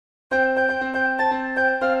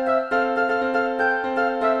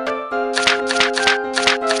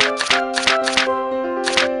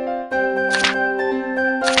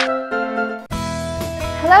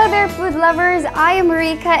I am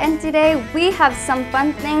Marika, and today we have some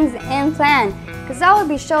fun things in plan because I will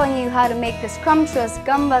be showing you how to make this scrumptious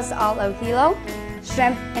gambas al ajillo,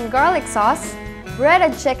 shrimp and garlic sauce,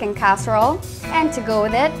 breaded chicken casserole, and to go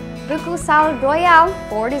with it, buko salad royale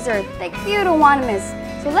for dessert that you don't want to miss.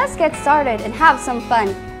 So let's get started and have some fun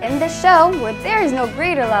in this show where there is no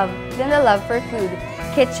greater love than the love for food.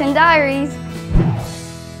 Kitchen Diaries.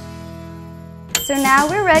 So now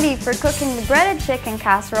we're ready for cooking the breaded chicken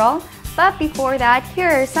casserole, but before that, here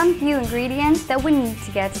are some few ingredients that we need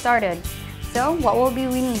to get started. So what will we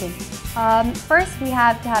be needing? First, we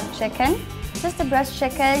have to have chicken, just a breast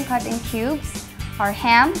chicken cut in cubes, our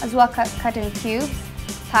ham as well cut in cubes,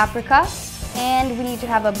 paprika, and we need to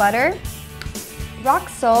have a butter, rock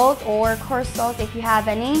salt or coarse salt if you have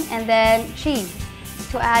any, and then cheese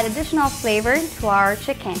to add additional flavor to our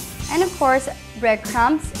chicken. And of course,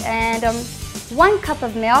 breadcrumbs and 1 cup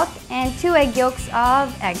of milk and 2 egg yolks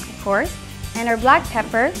of egg, of course, and our black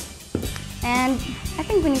pepper. And I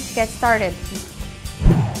think we need to get started.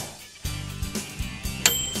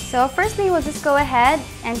 So firstly, we'll just go ahead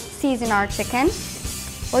and season our chicken.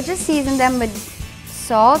 We'll just season them with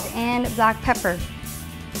salt and black pepper.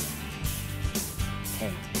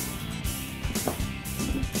 Okay.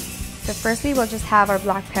 So firstly, we'll just have our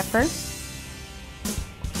black pepper.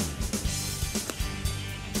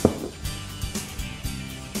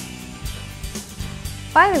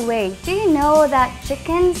 By the way, do you know that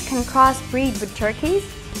chickens can crossbreed with turkeys?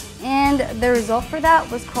 And the result for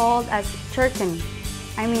that was called as turkin.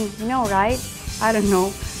 I mean, you know, right? I don't know.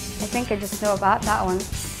 I think I just know about that one.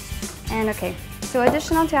 And okay, so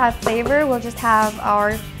additional to add flavor, we'll just have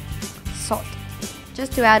our salt,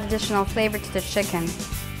 just to add additional flavor to the chicken.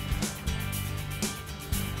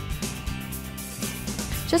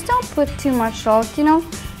 Just don't put too much salt, you know.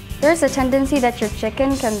 There's a tendency that your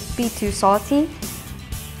chicken can be too salty.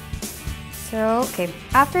 So, okay,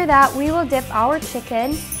 after that, we will dip our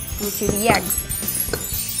chicken into the eggs.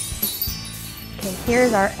 Okay,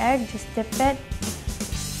 here's our egg, just dip it.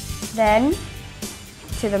 Then,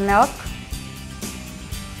 to the milk.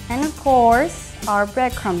 And of course, our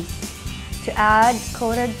breadcrumbs to add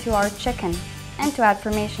coated to our chicken and to add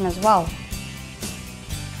formation as well.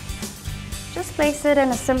 Just place it in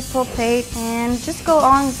a simple plate and just go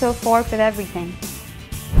on and so forth with everything.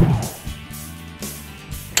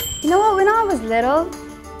 You know what, when I was little,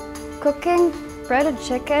 cooking breaded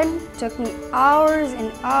chicken took me hours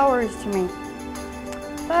and hours to make.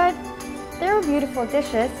 But they were beautiful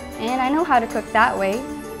dishes and I know how to cook that way.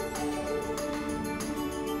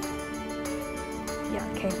 Yeah,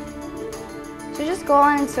 okay. So just go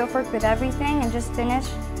on and so forth with everything and just finish.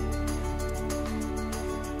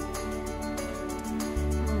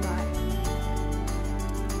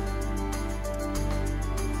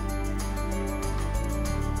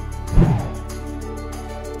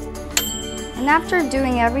 And after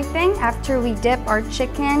doing everything, after we dip our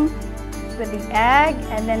chicken with the egg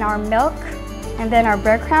and then our milk and then our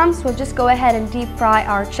breadcrumbs, we'll just go ahead and deep fry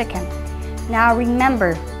our chicken. Now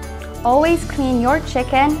remember, always clean your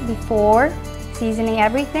chicken before seasoning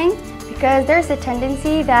everything because there's a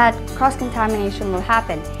tendency that cross-contamination will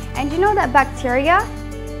happen. And you know that bacteria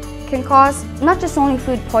can cause not just only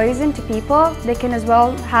food poison to people, they can as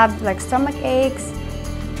well have like stomach aches,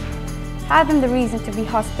 have them the reason to be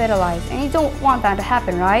hospitalized, and you don't want that to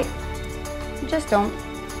happen, right? You just don't.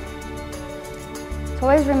 So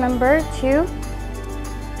always remember to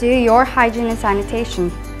do your hygiene and sanitation.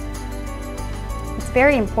 It's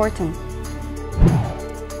very important.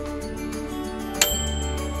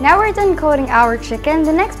 Now we're done coating our chicken.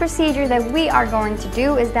 The next procedure that we are going to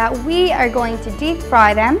do is that we are going to deep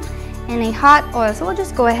fry them in a hot oil. So we'll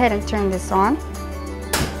just go ahead and turn this on.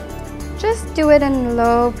 Just do it in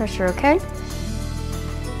low pressure, okay?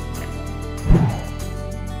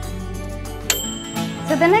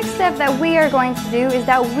 So the next step that we are going to do is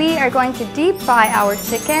that we are going to deep fry our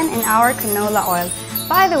chicken in our canola oil.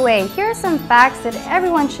 By the way, here are some facts that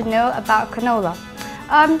everyone should know about canola.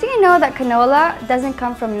 Do you know that canola doesn't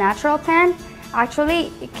come from a natural plant?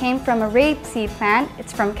 Actually, it came from a rapeseed plant.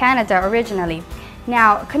 It's from Canada originally.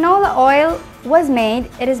 Now, canola oil was made,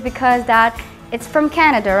 it is because that it's from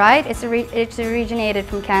Canada, right? It's originated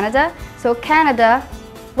from Canada. So Canada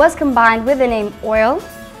was combined with the name oil.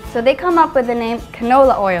 So they come up with the name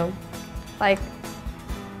canola oil. Like,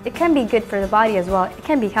 it can be good for the body as well. It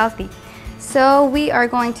can be healthy. So we are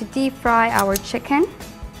going to deep fry our chicken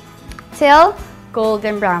till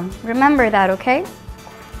golden brown. Remember that, okay?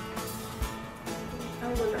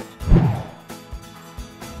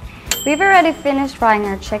 We've already finished frying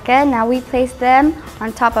our chicken. Now we place them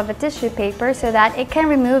on top of a tissue paper so that it can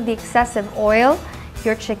remove the excessive oil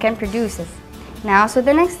your chicken produces. Now, so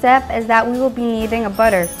the next step is that we will be needing a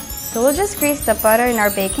butter. So we'll just grease the butter in our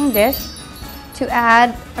baking dish to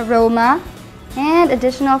add aroma and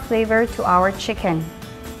additional flavor to our chicken.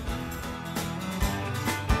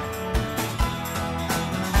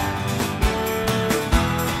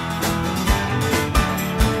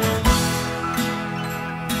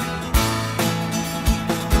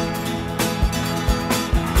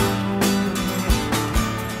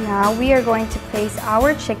 Now we are going to place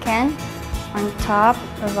our chicken on top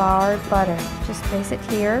of our butter. Just place it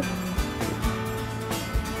here.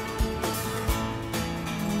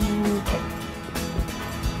 Okay.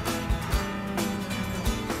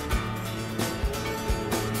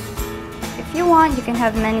 If you want, you can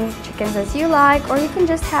have many chickens as you like, or you can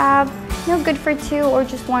just have, good for 2 or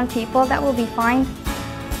just 1 people. That will be fine.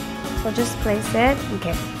 So just place it.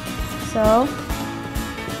 Okay. So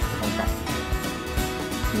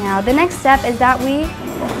now the next step is that we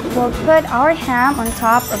will put our ham on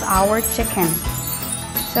top of our chicken.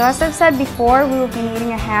 So as I've said before, we will be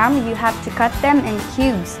needing a ham. You have to cut them in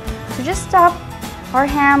cubes. So just stop our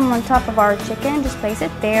ham on top of our chicken. Just place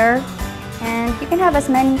it there. And you can have as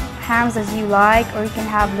many hams as you like, or you can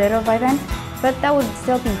have little by then, but that would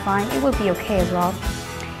still be fine. It would be okay as well.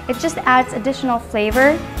 It just adds additional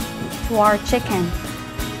flavor to our chicken.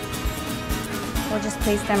 We'll just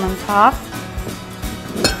place them on top.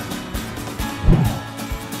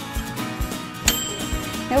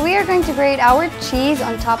 Now we are going to grate our cheese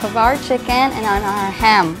on top of our chicken and on our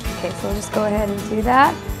ham. Okay, so we'll just go ahead and do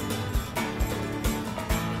that.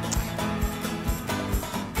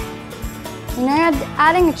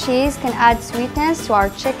 Adding a cheese can add sweetness to our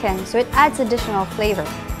chicken, so it adds additional flavor.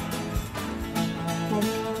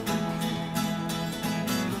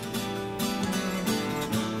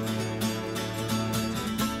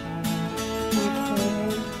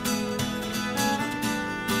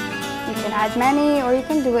 Add many, or you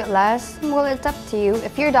can do it less. Well, it's up to you.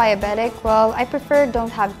 If you're diabetic, well, I prefer don't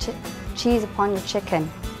have cheese upon your chicken.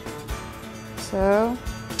 So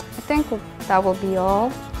I think that will be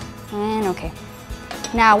all. And okay.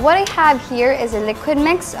 Now what I have here is a liquid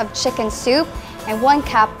mix of chicken soup and 1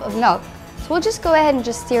 cup of milk. So we'll just go ahead and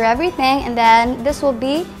just stir everything, and then this will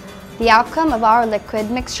be the outcome of our liquid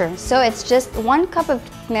mixture. So it's just 1 cup of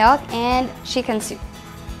milk and chicken soup.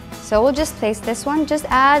 So we'll just place this one, just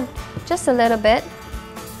add just a little bit.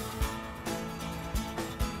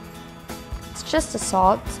 It's just a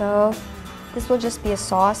salt, so this will just be a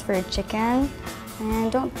sauce for your chicken, and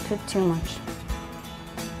don't put too much.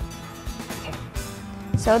 Okay.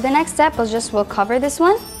 So the next step is we'll cover this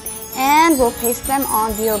one and we'll place them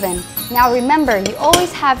on the oven. Now remember, you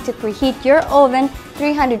always have to preheat your oven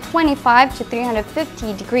 325 to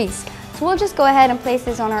 350 degrees. So we'll just go ahead and place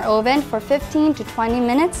this on our oven for 15 to 20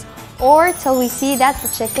 minutes, or till we see that the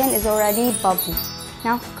chicken is already bubbly.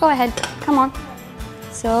 Now, go ahead, come on.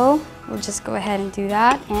 So, we'll just go ahead and do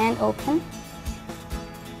that and open.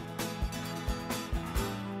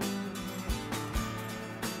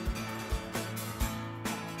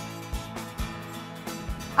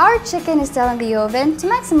 Our chicken is still in the oven. To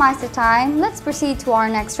maximize the time, let's proceed to our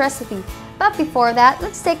next recipe. But before that,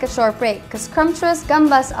 let's take a short break, because scrumptious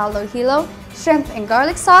gambas al hilo, shrimp and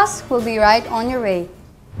garlic sauce will be right on your way.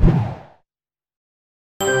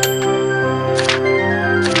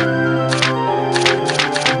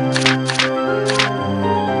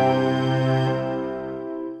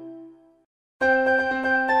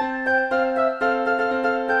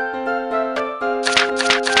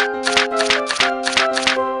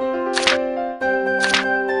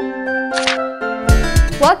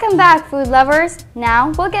 Welcome back, food lovers.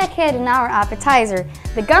 Now we'll get hit in our appetizer,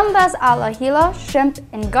 the gambas al hilo, shrimp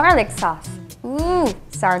and garlic sauce. Ooh,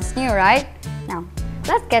 sounds new, right? Now,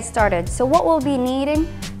 let's get started. So what we'll be needing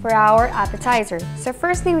for our appetizer. So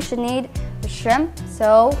firstly, we should need the shrimp.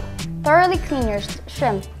 So thoroughly clean your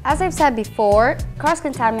shrimp. As I've said before,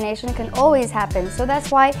 cross-contamination can always happen. So that's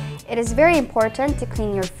why it is very important to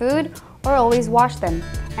clean your food or always wash them.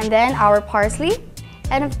 And then our parsley.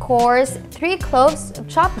 And of course, 3 cloves of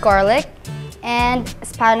chopped garlic and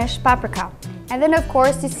Spanish paprika. And then of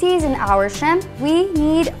course, to season our shrimp, we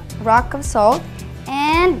need rock of salt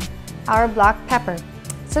and our black pepper.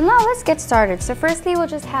 So now let's get started. So firstly, we'll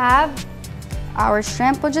just have our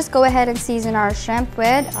shrimp. We'll just go ahead and season our shrimp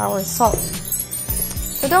with our salt.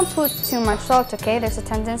 So don't put too much salt, okay? There's a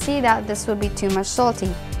tendency that this will be too much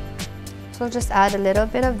salty. So we'll just add a little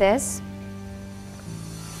bit of this.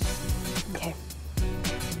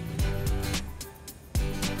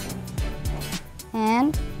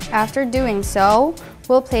 And after doing so,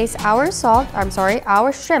 we'll place our shrimp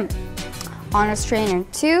on a strainer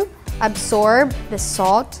to absorb the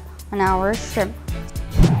salt on our shrimp.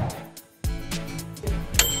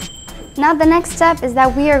 Now the next step is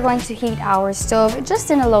that we are going to heat our stove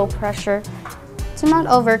just in a low pressure to not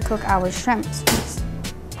overcook our shrimps.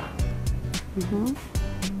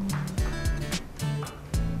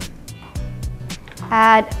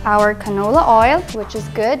 Add our canola oil, which is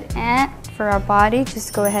good, and for our body,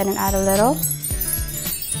 just go ahead and add a little.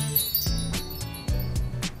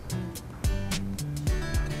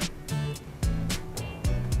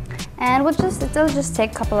 And it'll just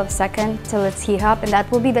take a couple of seconds till it's heat up, and that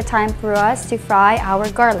will be the time for us to fry our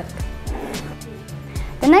garlic.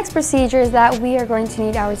 The next procedure is that we are going to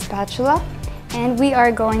need our spatula, and we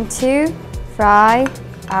are going to fry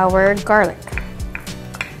our garlic.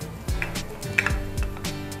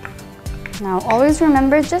 Now always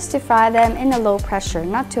remember just to fry them in a low pressure,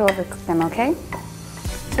 not to overcook them, okay?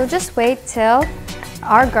 So just wait till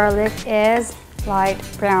our garlic is light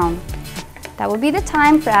brown. That will be the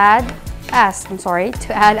time to add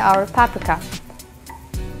our paprika.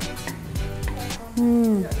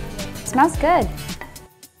 It smells good.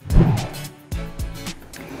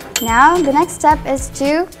 Now the next step is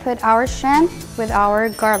to put our shrimp with our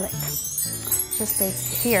garlic. Just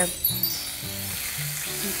place it here.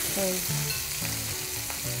 Okay.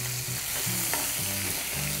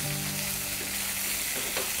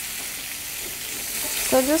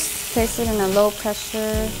 So just place it in a low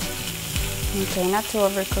pressure. Okay, not to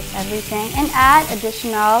overcook everything, and add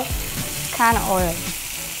additional can oil.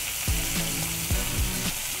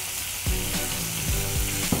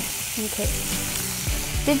 Okay.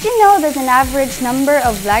 Did you know that an average number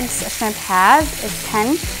of legs a shrimp has is 10,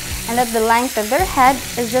 and that the length of their head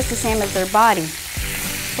is just the same as their body?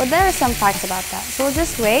 Well, there are some facts about that, so we'll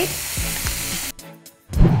just wait.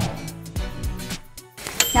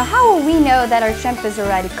 Now, how will we know that our shrimp is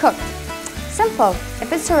already cooked? Simple.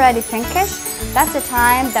 If it's already pinkish, that's the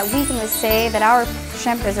time that we can say that our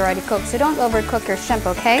shrimp is already cooked. So don't overcook your shrimp,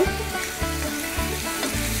 okay?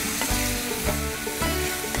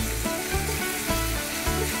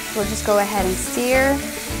 We'll just go ahead and stir.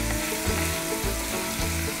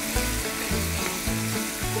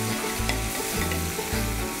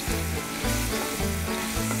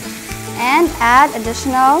 And add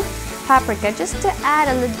additional paprika just to add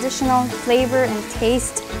an additional flavor and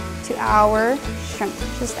taste to our shrimp.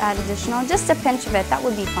 Just add additional, just a pinch of it, that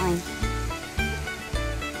would be fine.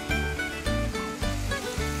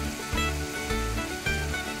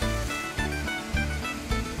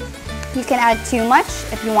 You can add too much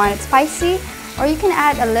if you want it spicy, or you can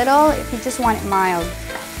add a little if you just want it mild.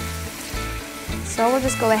 So we'll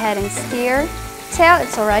just go ahead and stir till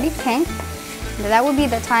it's already pink. That will be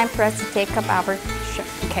the time for us to take up our shrimp.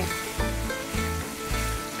 Okay.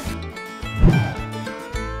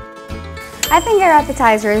 I think our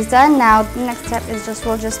appetizer is done. Now the next step is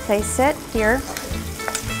we'll just place it here.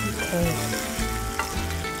 Okay.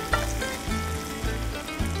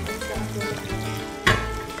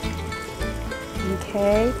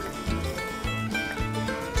 Okay.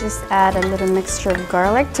 Just add a little mixture of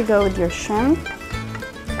garlic to go with your shrimp.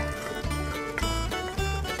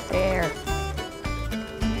 There.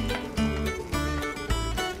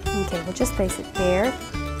 Okay, we'll just place it there.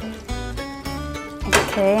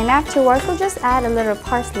 Okay, and afterwards we'll just add a little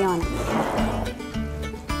parsley on it.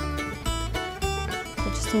 So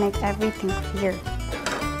just to make everything clear.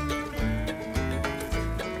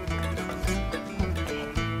 Okay.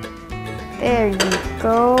 There you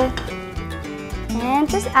go. And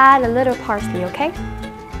just add a little parsley, okay?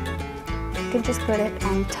 You can just put it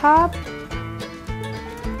on top.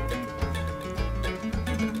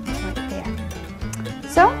 Right there.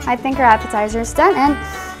 So, I think our appetizer is done, and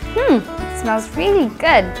it smells really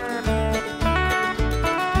good.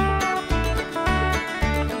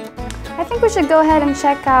 I think we should go ahead and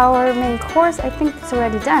check our main course. I think it's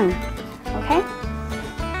already done, okay?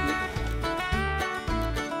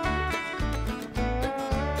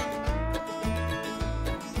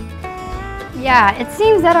 Yeah, it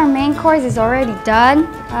seems that our main course is already done.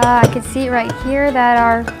 I can see right here that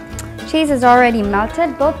our cheese is already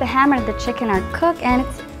melted. Both the ham and the chicken are cooked, and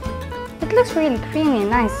it looks really creamy and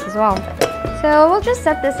nice as well. So we'll just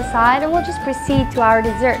set this aside and we'll just proceed to our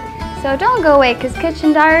dessert. So don't go away, because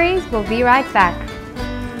Kitchen Diaries will be right back.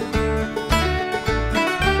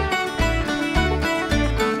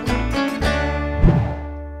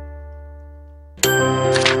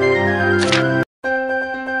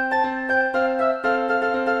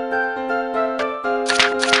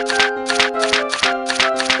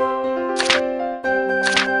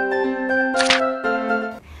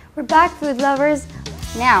 We're back, food lovers.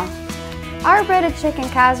 Now, our breaded chicken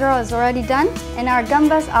casserole is already done, and our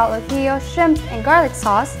gambas al ajillo, shrimp and garlic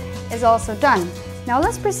sauce is also done. Now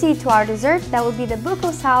let's proceed to our dessert. That will be the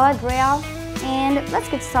buko salad royale, and let's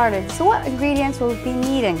get started. So what ingredients will we be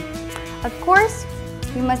needing? Of course,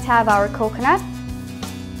 we must have our coconut,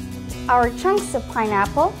 our chunks of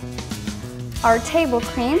pineapple, our table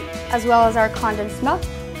cream, as well as our condensed milk,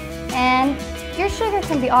 and your sugar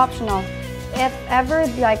can be optional. If ever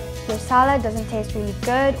your salad doesn't taste really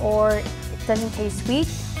good or it doesn't taste sweet,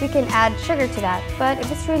 we can add sugar to that. But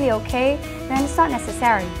if it's really okay, then it's not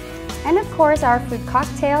necessary. And of course, our fruit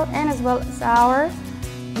cocktail, and as well as our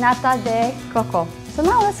nata de coco. So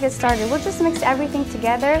now let's get started. We'll just mix everything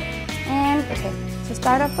together. And okay, to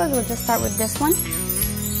start off with, we'll just start with this one.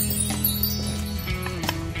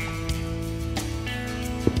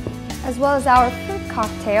 As well as our fruit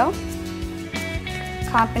cocktail.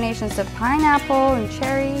 Combinations of pineapple and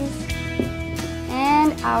cherries.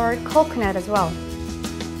 And our coconut as well.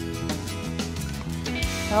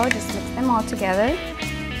 So just mix them all together.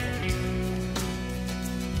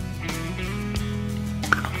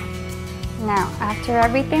 Now, after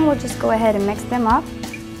everything, we'll just go ahead and mix them up.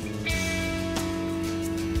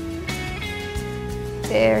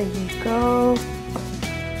 There you go.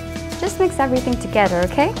 Just mix everything together,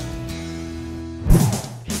 okay?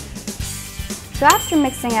 So after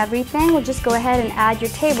mixing everything, we'll just go ahead and add your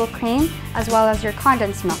table cream as well as your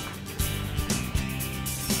condensed milk.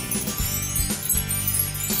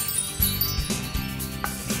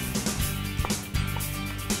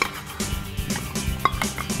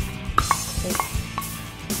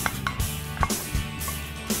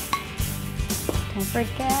 Don't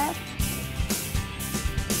forget.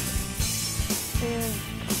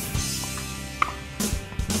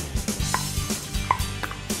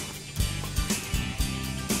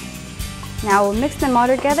 Now we'll mix them all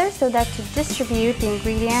together so that to distribute the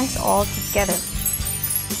ingredients all together.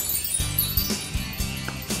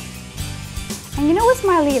 And you know what's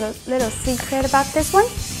my little secret about this one?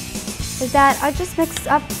 Is that I just mix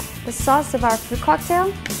up the sauce of our fruit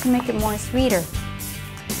cocktail to make it more sweeter.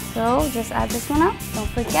 So just add this one up, don't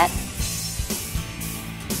forget.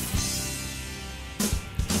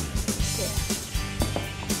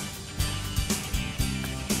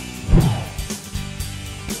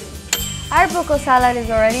 Our buko salad is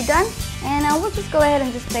already done, and we'll just go ahead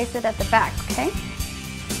and just place it at the back, okay?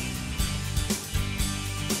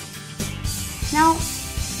 Now,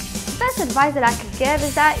 the best advice that I could give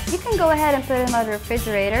is that you can go ahead and put it in the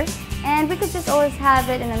refrigerator, and we could just always have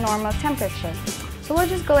it in a normal temperature. So we'll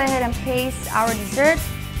just go ahead and place our dessert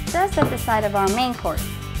just at the side of our main course.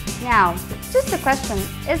 Now, just a question,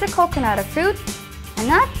 is a coconut a fruit, a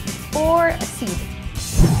nut, or a seed?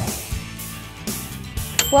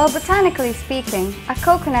 Well, botanically speaking, a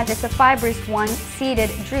coconut is a fibrous one-seeded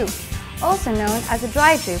drupe, also known as a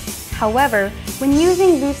dry drupe. However, when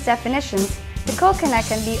using loose definitions, the coconut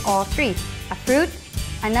can be all three: a fruit,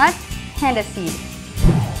 a nut, and a seed.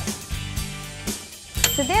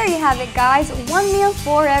 So there you have it, guys, one meal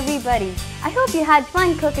for everybody. I hope you had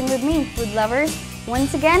fun cooking with me, food lovers.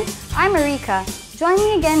 Once again, I'm Marika. Join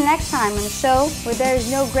me again next time on a show where there is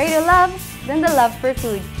no greater love than the love for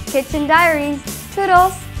food. Kitchen Diaries.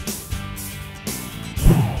 Toodles!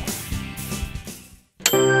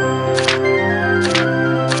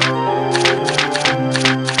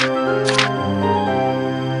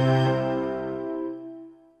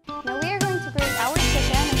 Now we are going to grate our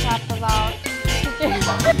chicken on top of our chicken.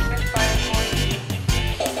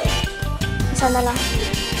 Sana lang.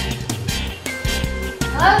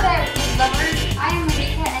 Hello there, food lovers. I am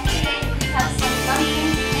Marika, and today we have some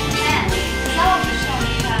dumplings in hand. So I'll be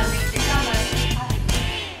showing you how to make the dumplings.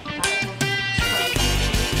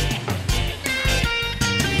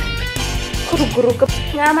 Kurug-kurug ka.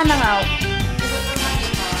 Naman na nga.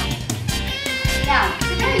 Now,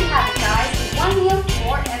 so there you have it, guys. One meal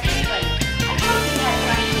for everybody. I hope you had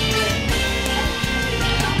fun with it.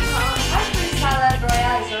 Our fruit salad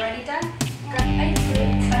royale is already done.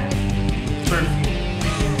 Perfect.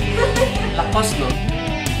 Lakas, no?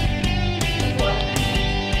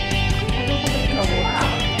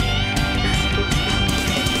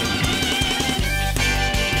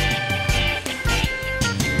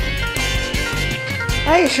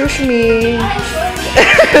 Ay, shush me.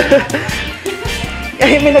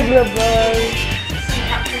 Ay, may naglabay.